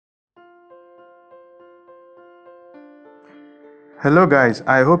Hello guys,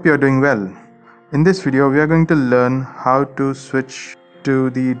 I hope you're doing well. In this video, we are going to learn how to switch to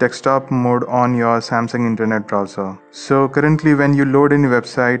the desktop mode on your Samsung Internet browser. So currently when you load any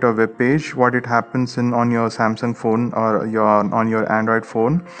website or web page, what it happens on your Samsung phone or on your Android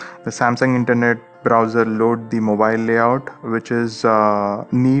phone, the Samsung Internet browser load the mobile layout, which is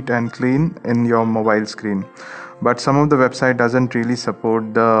neat and clean in your mobile screen. But some of the website doesn't really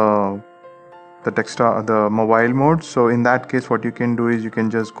support the mobile mode. So in that case, what you can do is you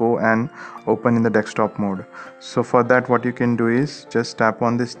can just go and open in the desktop mode. So for that, what you can do is just tap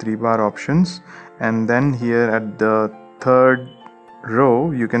on this three bar options, and then here at the third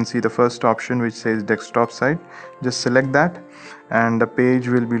row you can see the first option which says desktop site. Just select that and the page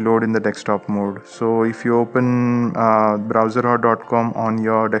will be loaded in the desktop mode. So if you open browserhot.com on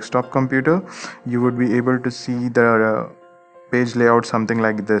your desktop computer, you would be able to see the page layout something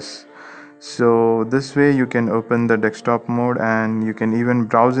like this. So this way you can open the desktop mode and you can even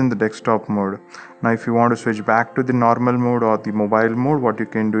browse in the desktop mode. Now if you want to switch back to the normal mode or the mobile mode, what you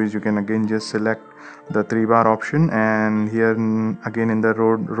can do is you can again just select the three bar option, and here again in the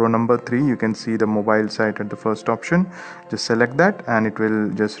row number 3 you can see the mobile site at the first option. Just select that and it will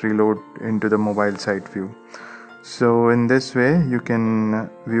just reload into the mobile site view. So in this way you can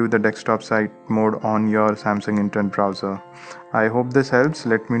view the desktop site mode on your Samsung Internet browser. I hope this helps.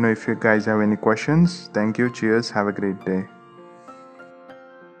 Let me know if you guys have any questions. Thank you. Cheers. Have a great day.